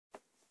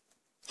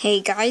Hey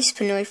guys,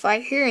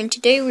 pt.1 here, and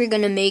today we're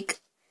gonna make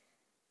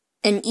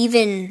an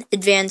even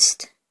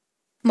advanced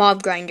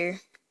mob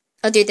grinder,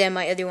 other than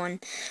my other one.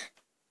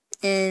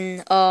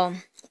 And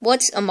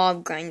what's a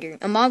mob grinder?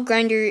 A mob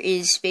grinder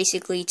is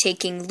basically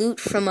taking loot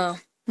from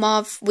a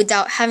mob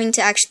without having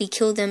to actually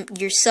kill them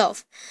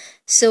yourself.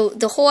 So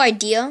the whole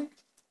idea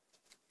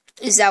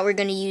is that we're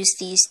gonna use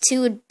these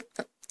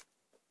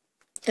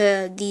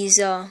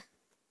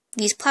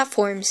these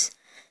platforms.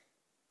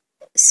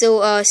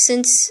 So,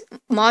 since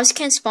mobs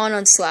can't spawn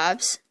on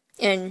slabs,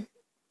 and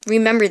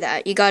remember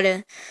that,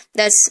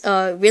 that's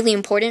really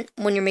important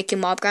when you're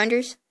making mob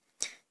grinders.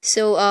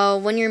 So,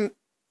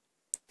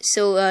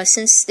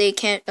 since they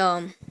can't,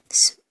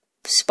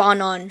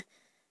 spawn on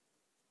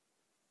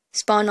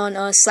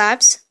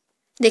slabs,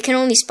 they can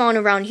only spawn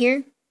around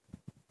here.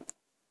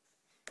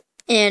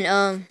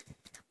 And,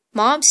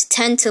 mobs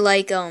tend to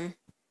like,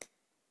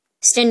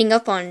 standing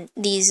up on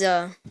these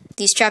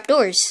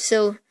trapdoors.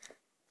 So,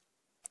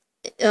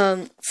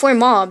 for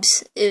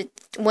mobs,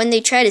 when they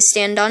try to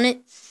stand on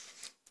it,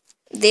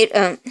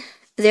 they'll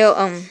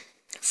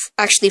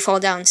actually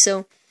fall down.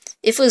 So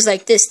if it was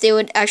like this, they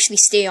would actually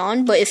stay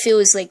on, but if it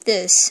was like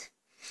this,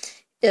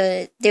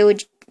 they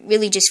would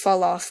really just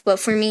fall off. But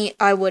for me,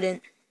 I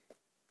wouldn't.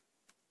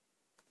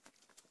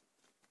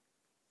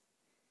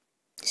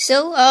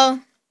 So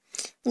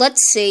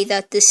let's say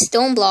that this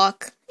stone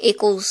block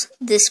equals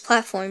this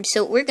platform.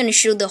 So we're going to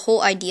show the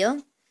whole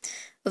idea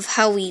of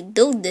how we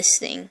build this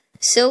thing.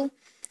 So,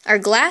 our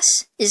glass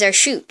is our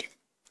chute.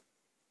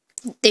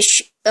 It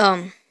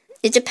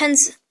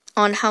depends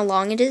on how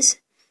long it is.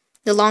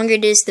 The longer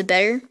it is, the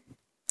better.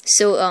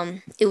 So,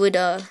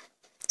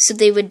 so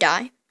they would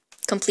die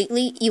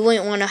completely. You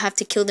wouldn't want to have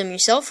to kill them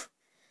yourself.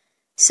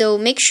 So,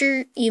 make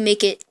sure you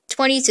make it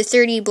 20 to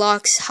 30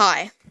 blocks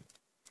high.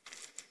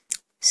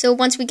 So,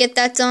 once we get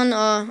that done,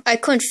 I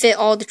couldn't fit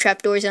all the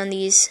trapdoors on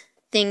these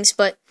things,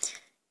 but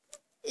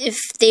if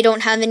they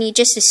don't have any,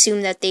 just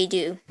assume that they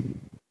do.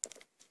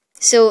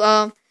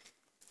 So,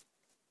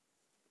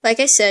 like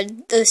I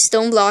said, the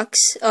stone blocks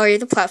are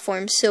the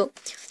platforms, so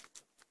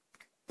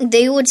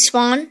they would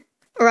spawn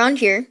around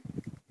here,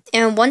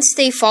 and once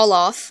they fall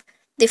off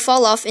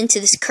into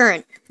this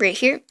current right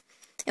here,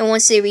 and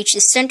once they reach the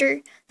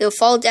center, they'll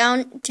fall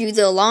down through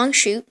the long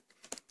chute,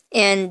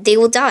 and they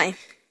will die.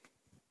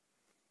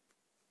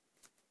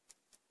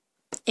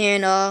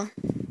 And,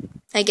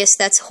 I guess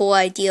that's the whole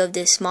idea of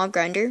this mob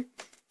grinder,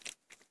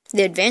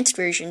 the advanced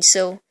version.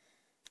 So,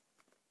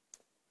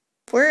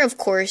 we're of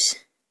course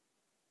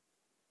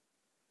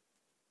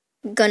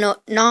we're not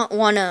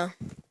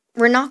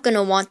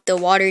gonna want the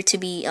water to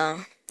be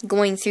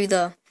going through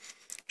the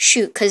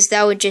chute, because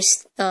that would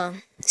just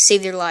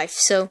save their life.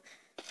 So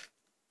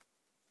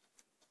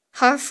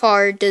how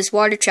far does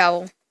water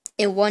travel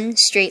in one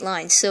straight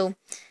line? So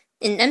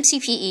in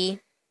MCPE,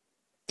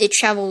 it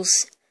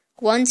travels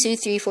 1, 2,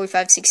 3, 4,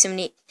 5, 6, 7,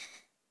 8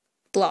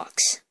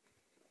 blocks.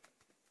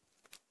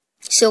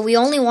 So we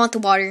only want the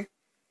water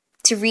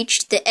to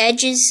reach the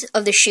edges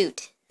of the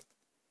chute.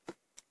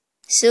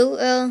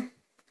 So,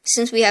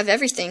 since we have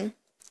everything,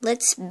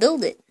 let's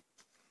build it.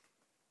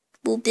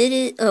 We'll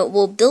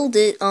build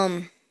it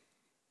on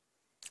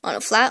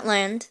a flat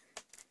land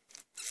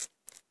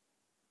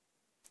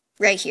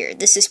right here.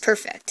 This is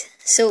perfect.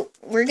 So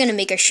we're gonna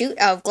make a chute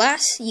out of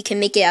glass. You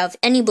can make it out of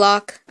any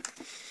block.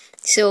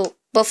 So,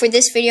 but for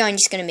this video, I'm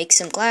just gonna make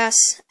some glass.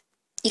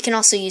 You can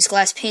also use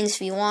glass panes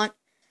if you want,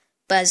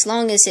 but as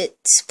long as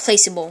it's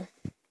placeable.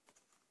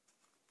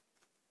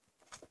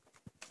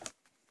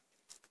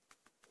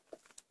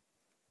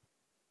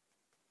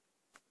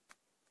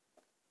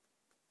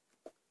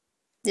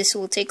 This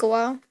will take a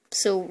while,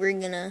 so we're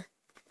gonna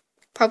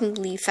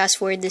probably fast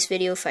forward this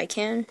video if I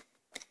can.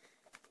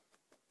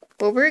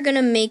 But we're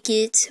gonna make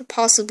it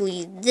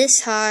possibly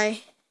this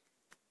high,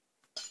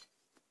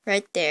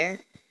 right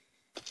there.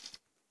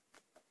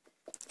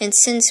 And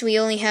since we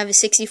only have a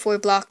 64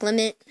 block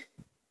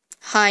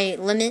high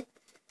limit,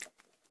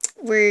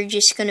 we're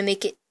just gonna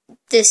make it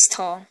this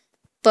tall.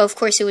 But of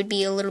course it would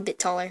be a little bit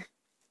taller.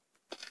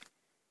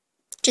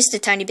 Just a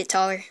tiny bit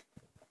taller.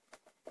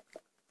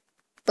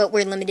 But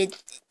we're limited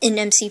in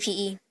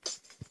MCPE.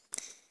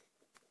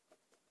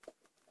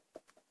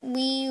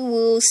 We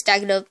will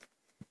stack it up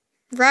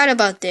right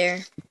about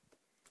there,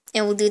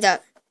 and we'll do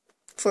that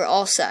for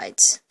all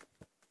sides.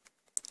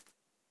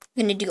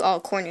 I'm gonna do all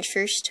corners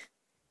first.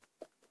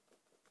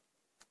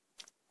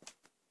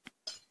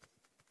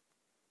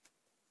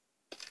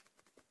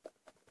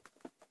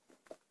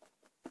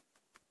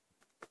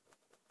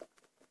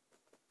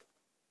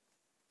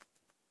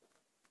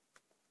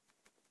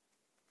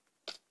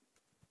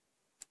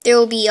 There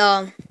will be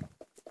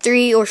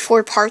 3 or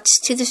 4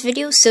 parts to this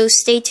video, so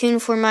stay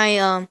tuned for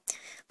my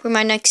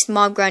next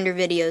mob grinder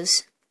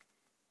videos.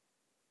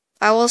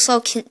 I'll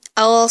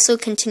also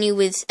continue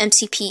with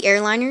MCP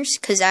airliners,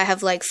 because I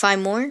have like 5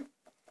 more.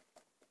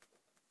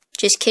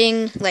 Just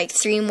kidding, like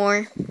 3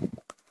 more.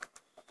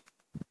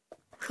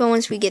 So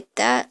once we get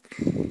that,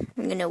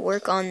 I'm gonna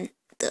work on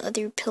the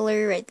other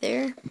pillar right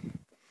there.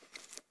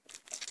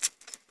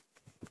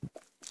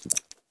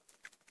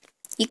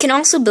 You can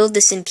also build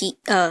this in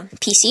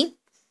PC.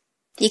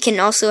 You can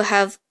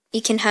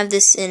have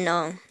this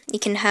in you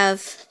can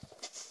have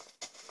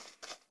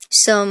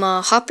some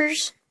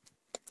hoppers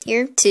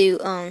here to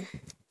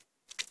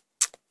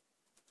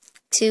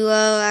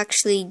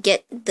actually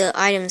get the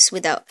items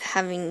without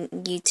having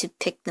you to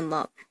pick them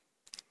up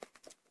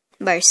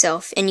by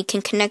yourself, and you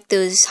can connect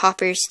those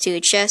hoppers to a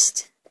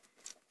chest,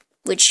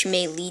 which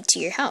may lead to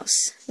your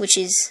house, which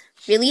is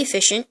really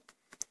efficient.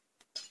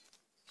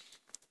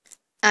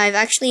 I've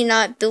actually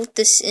not built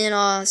this in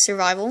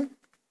survival,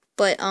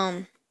 but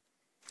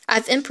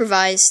I've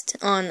improvised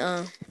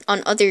on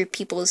other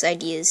people's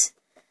ideas.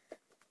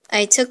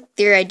 I took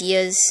their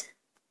ideas.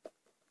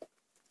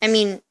 I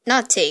mean,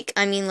 not take.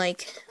 I mean,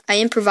 like, I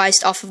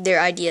improvised off of their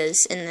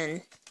ideas, and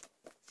then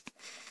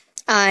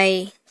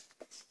I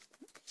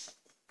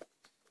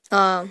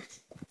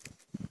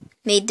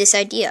made this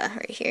idea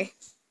right here,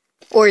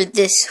 or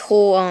this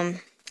whole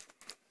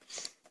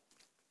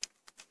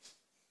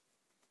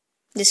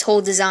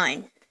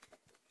design.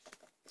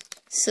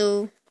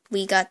 So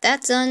we got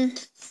that done.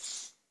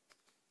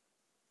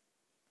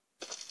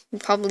 We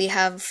probably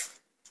have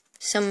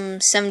some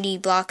 70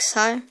 blocks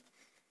high.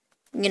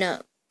 I'm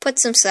gonna put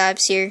some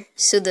slabs here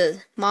so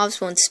the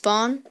mobs won't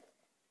spawn.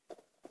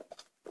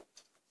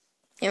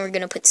 And we're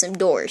gonna put some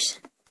doors.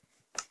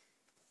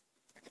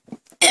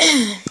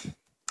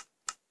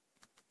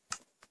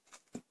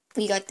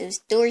 We got those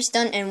doors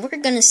done, and we're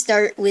gonna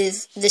start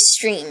with the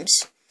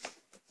streams,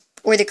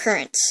 or the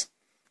currents.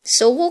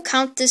 So we'll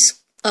count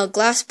this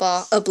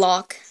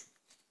block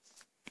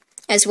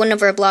as one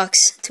of our blocks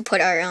to put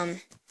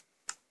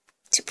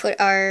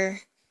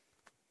our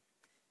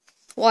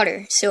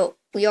water. So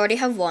we already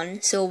have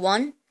one. So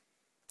 1,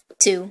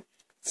 2,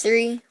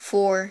 3,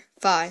 4,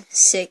 5,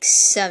 6,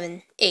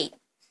 7, 8.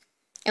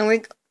 And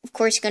we're of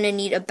course gonna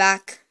need a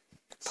back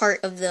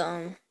part of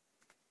the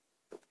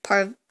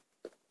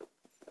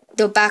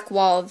back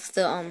wall of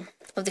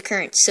the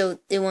current, so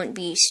it won't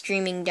be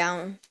streaming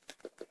down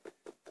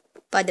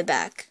by the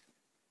back.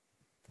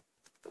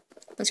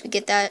 Once we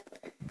get that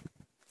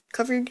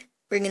covered,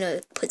 we're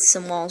gonna put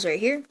some walls right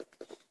here.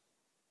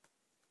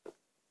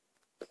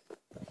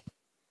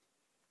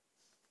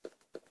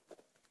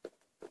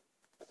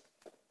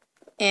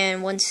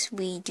 And once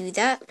we do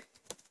that,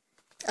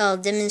 I'll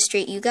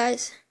demonstrate you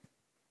guys.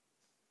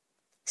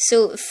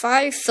 So if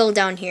I fell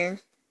down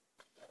here,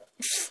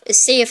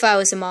 say if I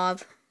was a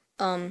mob,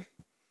 I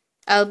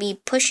would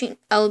be pushed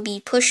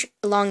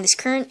along this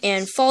current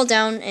and fall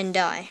down and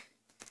die.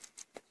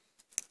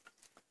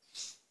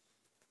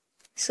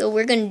 So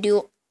we're gonna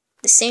do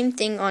the same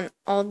thing on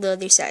all the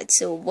other sides.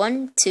 So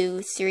 1,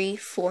 2, 3,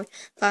 4,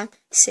 5,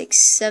 6,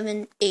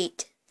 7,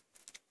 8.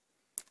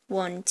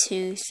 1,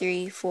 2,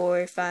 3,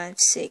 4, 5,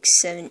 6,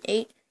 7,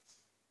 8.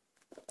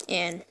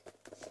 And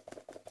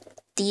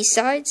these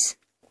sides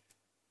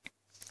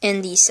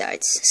and these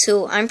sides.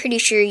 So I'm pretty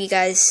sure you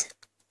guys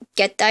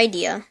get the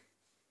idea.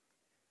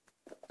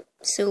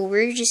 So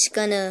we're just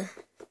gonna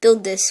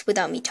build this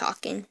without me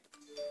talking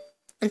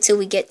until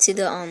we get to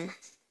the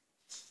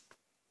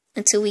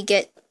until we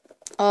get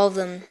all of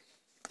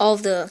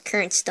the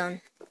currents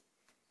done.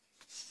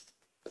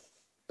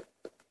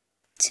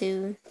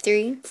 2,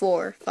 3,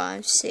 4,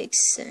 5, 6,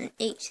 7,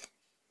 8.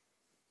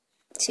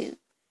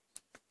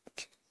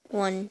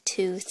 1,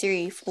 2,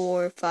 3,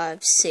 4,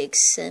 5, 6,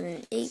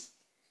 7, 8.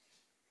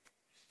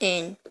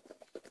 And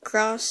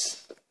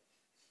across.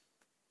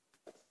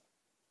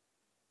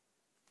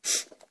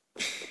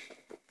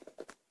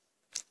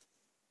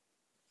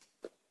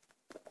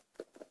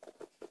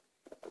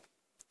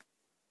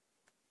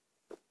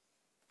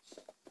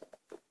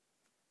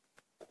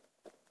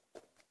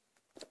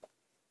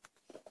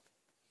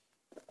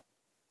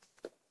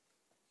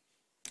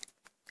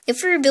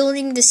 If we're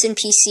building this in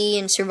PC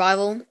and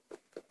survival,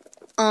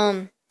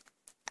 I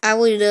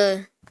would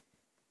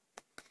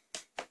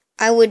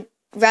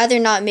rather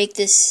not make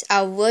this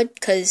out of wood,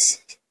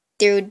 because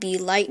there would be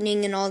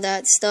lightning and all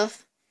that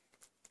stuff.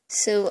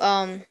 So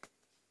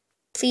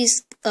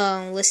please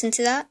listen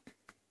to that,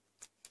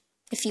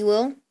 if you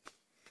will,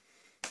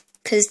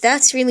 because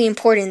that's really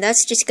important.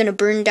 That's just gonna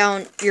burn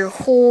down your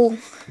whole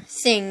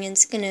thing, and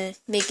it's gonna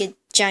make a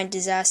giant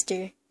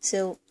disaster.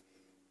 So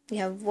we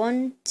have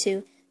 1,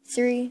 2,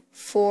 3,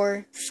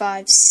 4,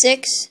 5,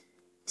 6,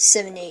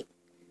 7, 8.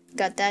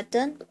 Got that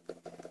done.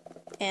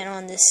 And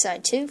on this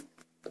side too,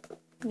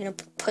 I'm gonna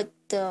put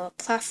the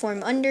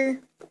platform under.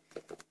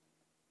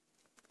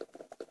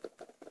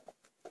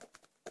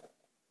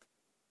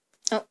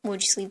 Oh, we'll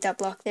just leave that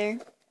block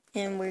there,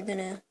 and we're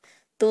gonna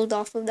build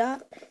off of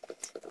that.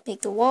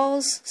 Make the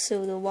walls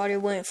so the water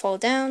wouldn't fall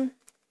down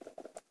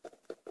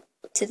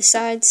to the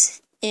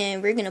sides,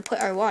 and we're gonna put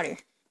our water.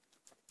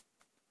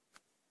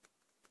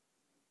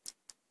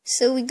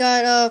 So we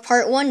got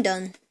part 1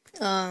 done.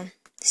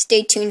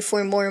 Stay tuned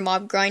for more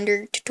mob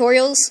grinder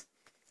tutorials.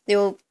 There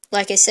will,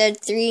 like I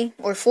said, 3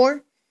 or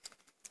 4.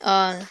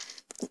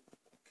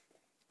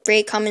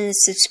 Rate, comment, and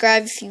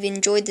subscribe if you've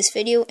enjoyed this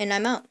video, and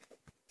I'm out.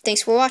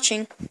 Thanks for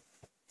watching.